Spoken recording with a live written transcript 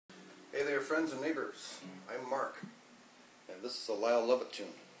there, friends and neighbors. I'm Mark, and this is a Lyle Lovett tune.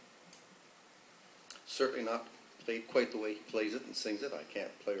 Certainly not played quite the way he plays it and sings it. I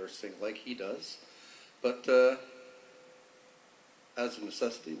can't play or sing like he does, but as a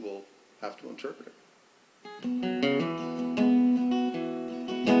necessity, we'll have to interpret it.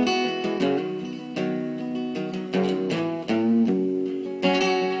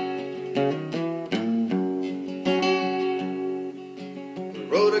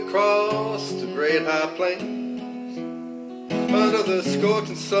 Rode across the great high plains, under the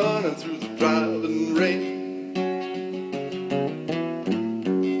scorching sun and through the driving rain.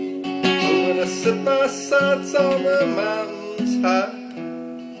 But when I set my sights on the mountains high,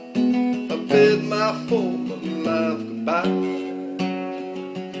 I bid my former life goodbye.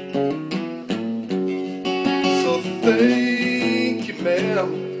 So thank you, ma'am,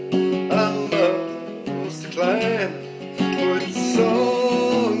 I must decline, for it's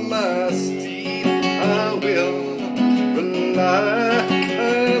on my steed I will rely.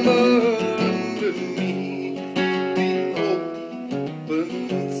 I'm underneath the open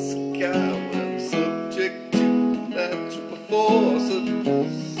sky, when I'm subject to natural forces.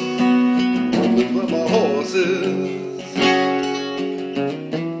 Always with my horses,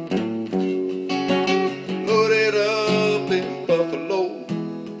 loaded up in Buffalo.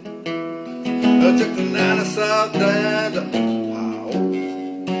 I took the 90 south down to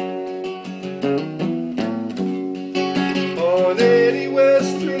on 80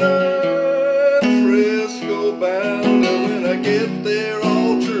 western and Frisco bound, and when I get there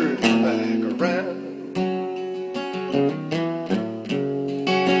I'll turn back around.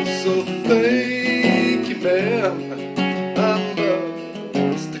 So thank you, ma'am, I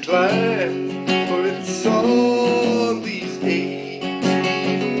must decline, for it's on these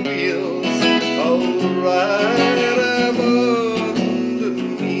 18 wheels I'll ride. I'm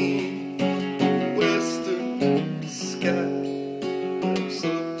underneath western sky,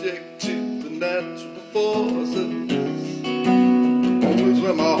 subject to the natural forces, always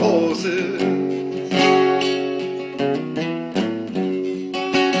with my horses.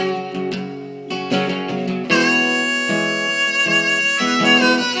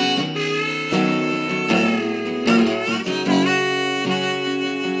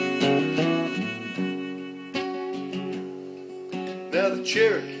 Now the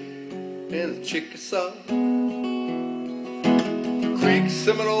Cherokee and the Chickasaw, Creek,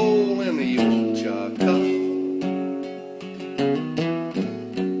 Seminole, and the old Choctaw,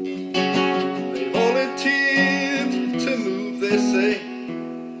 they volunteered to move, they say,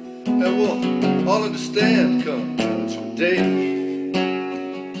 and we'll all understand come Judgment Day.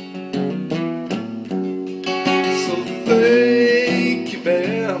 So thank you,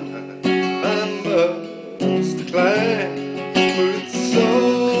 ma'am, I must decline, for it's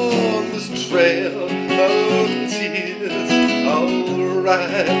on this trail of tears I'll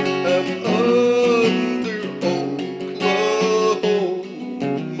ride. I'm under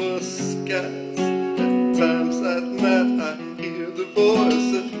Oklahoma skies. At times at night I hear the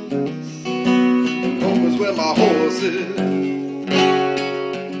voices, and home is where my horse is.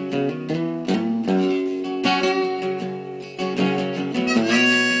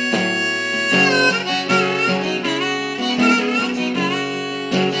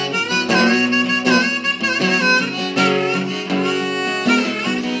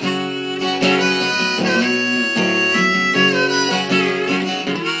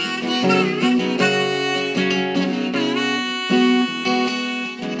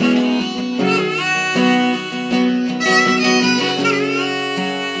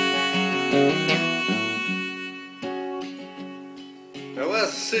 Now as I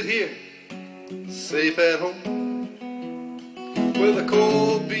sit here, safe at home, with a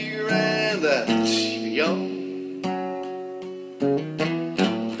cold beer and that TV on,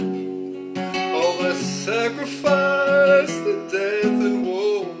 all the sacrifice, the death and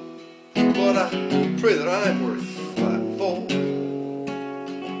woe, but I pray that I'm worth fighting for.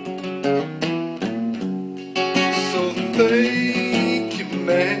 So thank you,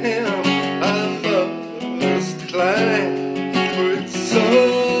 ma'am, I must decline, for it's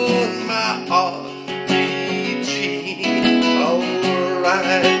on my RPG. I'll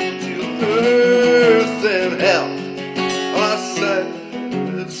ride till earth and hell are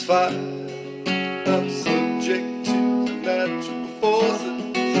satisfied. I'm subject to the natural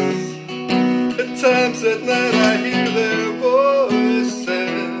forces. At times at night I hear their voices,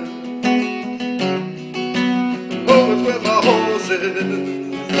 always with my horses.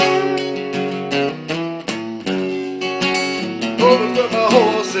 Always with my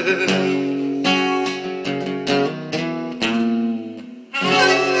horses.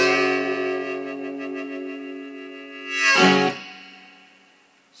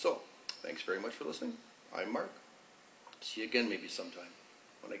 Thanks very much for listening. I'm Mark. See you again maybe sometime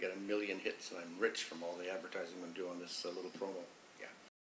when I get 1 million hits and I'm rich from all the advertising I'm doing on this little promo.